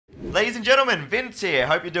Ladies and gentlemen, Vince here.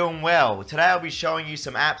 Hope you're doing well. Today I'll be showing you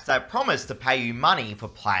some apps that promise to pay you money for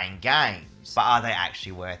playing games. But are they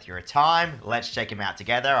actually worth your time? Let's check them out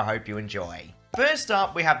together. I hope you enjoy. First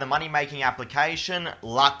up, we have the money-making application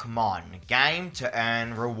LUCKMON, game to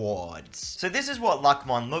earn rewards. So this is what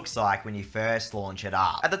LUCKMON looks like when you first launch it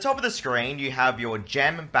up. At the top of the screen, you have your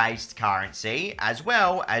gem-based currency, as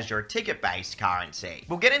well as your ticket-based currency.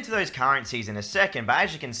 We'll get into those currencies in a second, but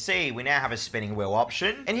as you can see, we now have a spinning wheel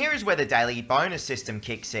option, and here is where the daily bonus system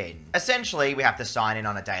kicks in. Essentially, we have to sign in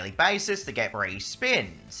on a daily basis to get free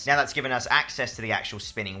spins. Now that's given us access to the actual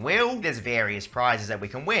spinning wheel. There's various prizes that we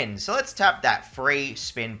can win, so let's tap that free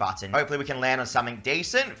spin button. Hopefully we can land on something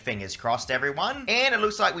decent. Fingers crossed, everyone. And it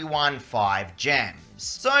looks like we won 5 gems.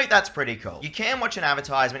 So that's pretty cool. You can watch an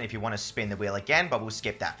advertisement if you want to spin the wheel again, but we'll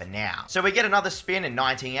skip that for now. So we get another spin in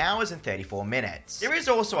 19 hours and 34 minutes. There is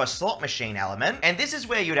also a slot machine element, and this is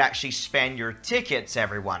where you'd actually spend your tickets,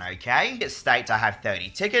 everyone, okay? It states I have 30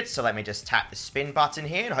 tickets, so let me just tap the spin button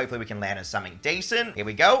here, and hopefully we can land on something decent. Here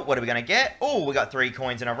we go. What are we going to get? Oh, we got 3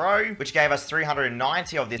 coins in a row, which gave us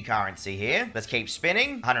 390 of this currency here. Let's keep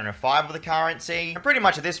spinning. 105 of the currency. And pretty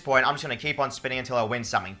much at this point, I'm just going to keep on spinning until I win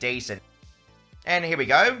something decent. And here we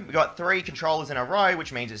go. We got 3 controllers in a row,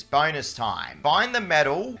 which means it's bonus time. Find the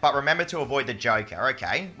medal, but remember to avoid the Joker.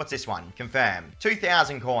 Okay, what's this one? Confirm.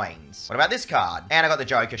 2,000 coins. What about this card? And I got the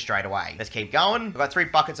Joker straight away. Let's keep going. We've got 3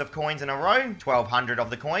 buckets of coins in a row. 1,200 of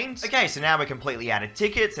the coins. Okay, so now we're completely out of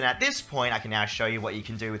tickets, and at this point, I can now show you what you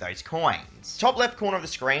can do with those coins. Top left corner of the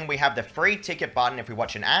screen, we have the free ticket button if we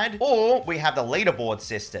watch an ad, or we have the leaderboard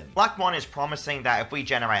system. LUCKMON is promising that if we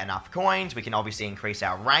generate enough coins, we can obviously increase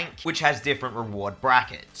our rank, which has different reward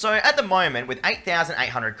brackets. So at the moment, with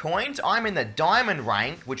 8,800 coins, I'm in the diamond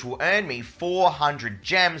rank, which will earn me 400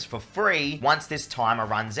 gems for free once this timer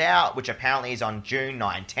runs out, which apparently is on June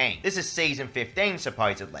 19th. This is season 15,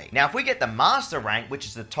 supposedly. Now, if we get the master rank, which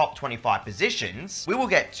is the top 25 positions, we will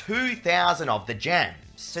get 2,000 of the gems.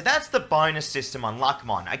 So that's the bonus system on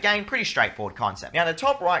LUCKMON. Again, pretty straightforward concept. Now, in the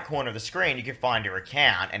top right corner of the screen, you can find your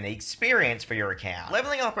account and the experience for your account.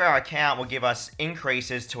 Leveling up our account will give us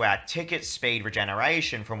increases to our ticket speed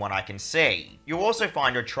regeneration from what I can see. You'll also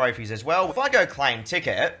find your trophies as well. If I go claim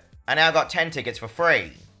ticket, I now got 10 tickets for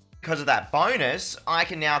free. Because of that bonus, I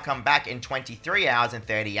can now come back in 23 hours and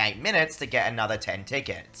 38 minutes to get another 10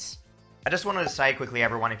 tickets. I just wanted to say quickly,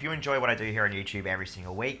 everyone, if you enjoy what I do here on YouTube every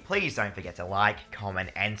single week, please don't forget to like,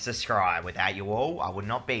 comment, and subscribe. Without you all, I would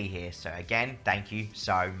not be here. So again, thank you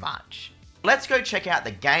so much. Let's go check out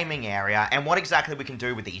the gaming area and what exactly we can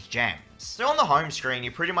do with these gems. So on the home screen,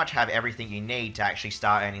 you pretty much have everything you need to actually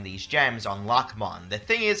start earning these gems on LUCKMON. The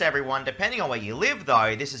thing is, everyone, depending on where you live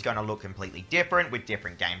though, this is going to look completely different with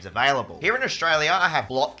different games available. Here in Australia, I have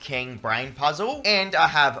Block King Brain Puzzle and I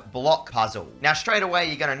have Block Puzzle. Now straight away,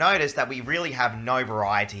 you're going to notice that we really have no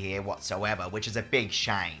variety here whatsoever, which is a big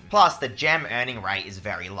shame. Plus, the gem earning rate is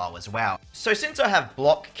very low as well. So since I have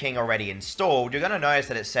Block King already installed, you're going to notice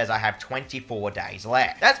that it says I have 24 days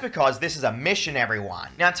left. That's because this is a mission, everyone.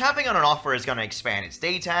 Now tapping on an offer is going to expand its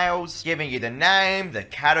details, giving you the name, the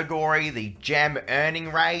category, the gem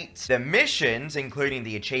earning rate, the missions, including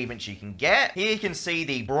the achievements you can get. Here you can see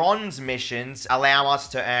the bronze missions allow us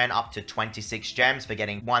to earn up to 26 gems for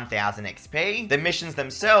getting 1000 XP. The missions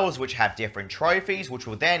themselves, which have different trophies, which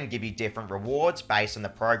will then give you different rewards based on the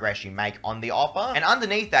progress you make on the offer. And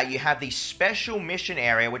underneath that, you have the special mission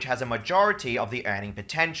area, which has a majority of the earning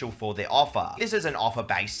potential for the offer. This is an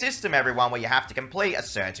offer-based system, everyone, where you have to complete a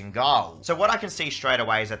certain goal. So what I can see straight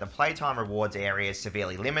away is that the playtime rewards area is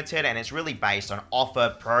severely limited and it's really based on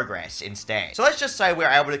offer progress instead. So let's just say we're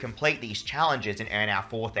able to complete these challenges and earn our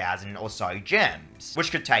 4,000 or so gems,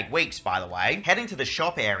 which could take weeks, by the way. Heading to the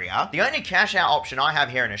shop area, the only cash out option I have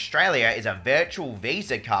here in Australia is a virtual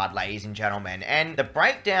Visa card, ladies and gentlemen, and the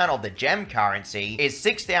breakdown of the gem currency is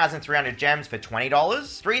 6,300 gems for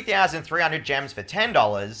 $20, 3,300 gems for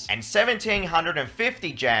 $10, and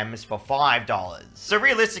 1,750 gems for $5. So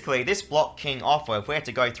realistically, this Block King offer, if we had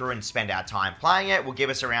to go through and spend our time playing it, will give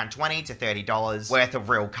us around $20 to $30 worth of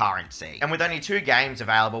real currency. And with only 2 games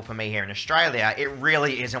available for me here in Australia, it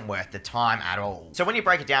really isn't worth the time at all. So when you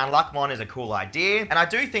break it down, LUCKMON is a cool idea, and I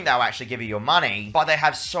do think they'll actually give you your money, but they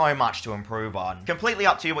have so much to improve on. Completely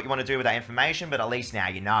up to you what you want to do with that information, but at least now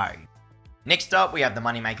you know. Next up, we have the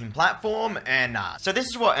money-making platform, Earnut. So this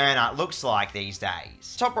is what Earnut looks like these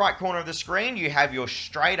days. Top right corner of the screen, you have your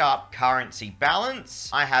straight-up currency balance.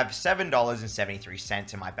 I have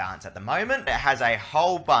 $7.73 in my balance at the moment. It has a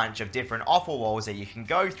whole bunch of different offer walls that you can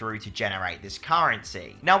go through to generate this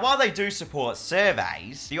currency. Now, while they do support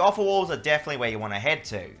surveys, the offer walls are definitely where you want to head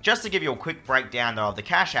to. Just to give you a quick breakdown of the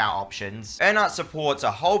cash-out options, Earnut supports a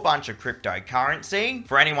whole bunch of cryptocurrency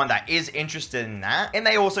for anyone that is interested in that, and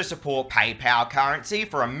they also support PayPal currency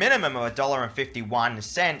for a minimum of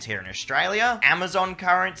 $1.51 here in Australia, Amazon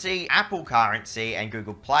currency, Apple currency, and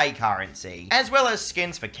Google Play currency, as well as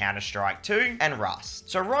skins for Counter-Strike 2 and Rust.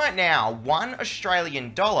 So right now, $1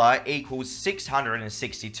 Australian equals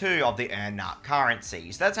 662 of the Earnut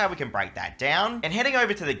currency. So that's how we can break that down. And heading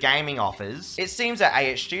over to the gaming offers, it seems that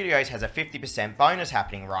AH Studios has a 50% bonus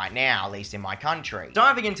happening right now, at least in my country.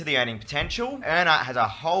 Diving into the earning potential, Earnut has a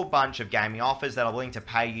whole bunch of gaming offers that are willing to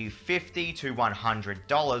pay you $50 to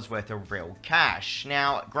 $100 worth of real cash.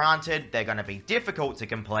 Now, granted, they're going to be difficult to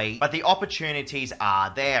complete, but the opportunities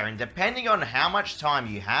are there, and depending on how much time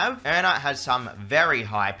you have, Earnut has some very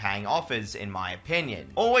high paying offers in my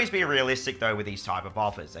opinion. Always be realistic though with these type of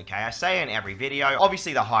offers, okay? I say in every video,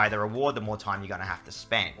 obviously the higher the reward, the more time you're going to have to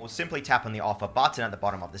spend. Or simply tap on the offer button at the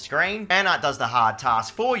bottom of the screen. Earnut does the hard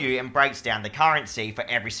task for you and breaks down the currency for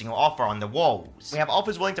every single offer on the walls. We have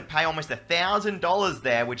offers willing to pay almost $1,000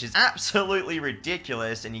 there, which is absolutely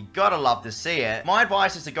ridiculous, and you gotta love to see it. My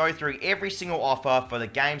advice is to go through every single offer for the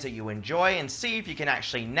games that you enjoy and see if you can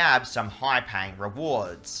actually nab some high-paying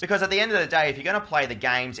rewards. Because at the end of the day, if you're gonna play the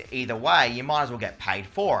games either way, you might as well get paid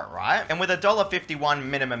for it, right? And with $1.51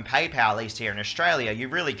 minimum PayPal, at least here in Australia, you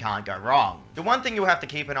really can't go wrong. The one thing you'll have to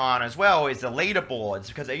keep an eye on as well is the leaderboards,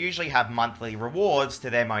 because they usually have monthly rewards to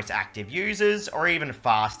their most active users, or even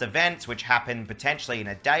fast events, which happen potentially in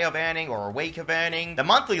a day of earning or a week of earning. The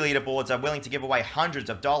monthly leaderboards are willing to give away hundreds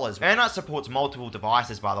of dollars. Earnut supports multiple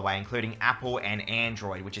devices, by the way, including Apple and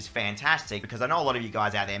Android, which is fantastic because I know a lot of you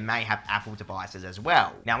guys out there may have Apple devices as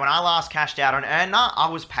well. Now, when I last cashed out on Earnut, I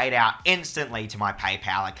was paid out instantly to my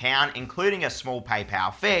PayPal account, including a small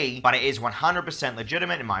PayPal fee, but it is 100%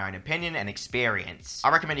 legitimate in my own opinion and experience. I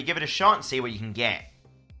recommend you give it a shot and see what you can get.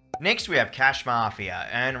 Next, we have Cash Mafia,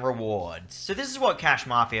 earn rewards. So this is what Cash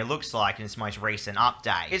Mafia looks like in its most recent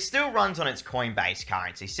update. It still runs on its coin-based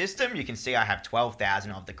currency system. You can see I have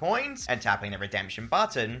 12,000 of the coins, and tapping the redemption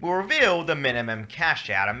button will reveal the minimum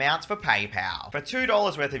cash out amounts for PayPal. For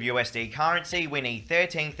 $2 worth of USD currency, we need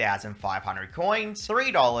 13,500 coins,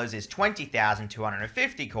 $3 is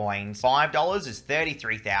 20,250 coins, $5 is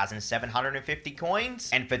 33,750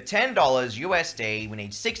 coins, and for $10 USD, we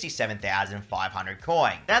need 67,500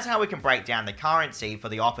 coins. That's how we can break down the currency for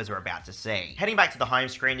the offers we're about to see. Heading back to the home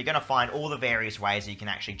screen, you're going to find all the various ways that you can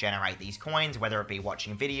actually generate these coins, whether it be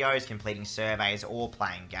watching videos, completing surveys, or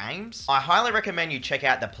playing games. I highly recommend you check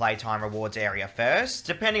out the playtime rewards area first.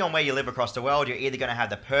 Depending on where you live across the world, you're either going to have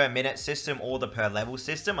the per minute system or the per level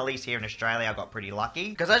system. At least here in Australia, I got pretty lucky.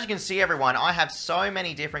 Because as you can see, everyone, I have so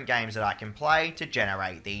many different games that I can play to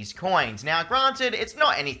generate these coins. Now, granted, it's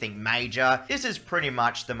not anything major. This is pretty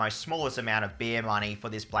much the most smallest amount of beer money for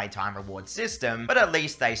this playtime reward system, but at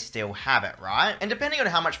least they still have it, right? And depending on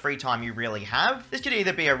how much free time you really have, this could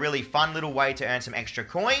either be a really fun little way to earn some extra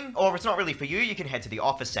coin, or if it's not really for you, you can head to the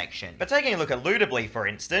offer section. But taking a look at Lootably, for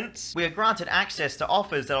instance, we are granted access to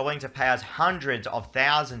offers that are willing to pay us hundreds of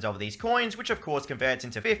thousands of these coins, which of course converts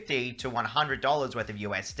into $50 to $100 worth of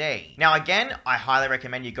USD. Now again, I highly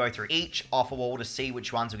recommend you go through each offer wall to see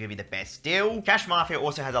which ones will give you the best deal. Cash Mafia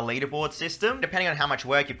also has a leaderboard system. Depending on how much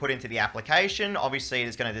work you put into the application, obviously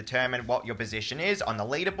it's going to determine what your position is on the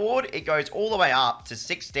leaderboard. It goes all the way up to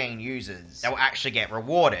 16 users that will actually get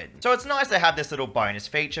rewarded. So it's nice to have this little bonus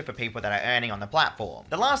feature for people that are earning on the platform.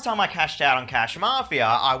 The last time I cashed out on Cash Mafia,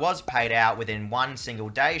 I was paid out within one single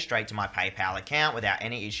day straight to my PayPal account without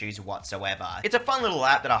any issues whatsoever. It's a fun little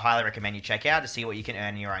app that I highly recommend you check out to see what you can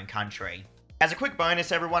earn in your own country. As a quick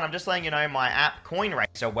bonus, everyone, I'm just letting you know my app,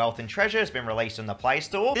 CoinRacer Wealth and Treasure, has been released on the Play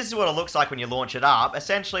Store. This is what it looks like when you launch it up.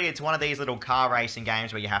 Essentially, it's one of these little car racing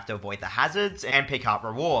games where you have to avoid the hazards and pick up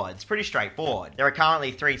rewards. Pretty straightforward. There are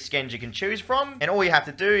currently 3 skins you can choose from, and all you have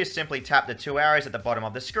to do is simply tap the 2 arrows at the bottom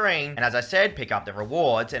of the screen, and as I said, pick up the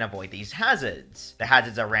rewards and avoid these hazards. The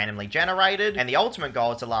hazards are randomly generated, and the ultimate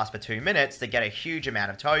goal is to last for 2 minutes to get a huge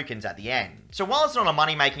amount of tokens at the end. So while it's not a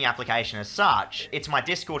money-making application as such, it's my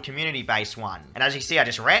Discord community-based one. everyone. And as you see, I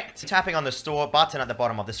just wrecked. Tapping on the store button at the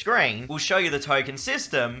bottom of the screen will show you the token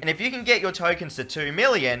system, and if you can get your tokens to 2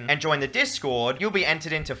 million and join the Discord, you'll be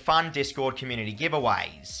entered into fun Discord community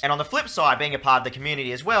giveaways. And on the flip side, being a part of the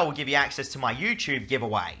community as well will give you access to my YouTube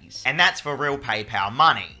giveaways. And that's for real PayPal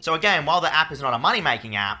money. So again, while the app is not a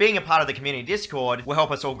money-making app, being a part of the community Discord will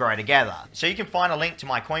help us all grow together. So you can find a link to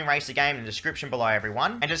my Coin Racer game in the description below,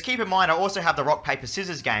 everyone. And just keep in mind, I also have the Rock, Paper,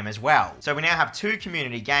 Scissors game as well. So we now have 2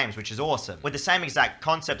 community games, which is awesome. With the same exact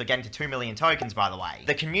concept of getting to 2 million tokens, by the way.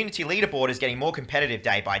 The community leaderboard is getting more competitive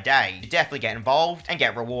day by day. You definitely get involved and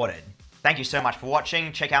get rewarded. Thank you so much for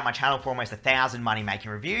watching. Check out my channel for almost 1,000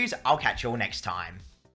 money-making reviews. I'll catch you all next time.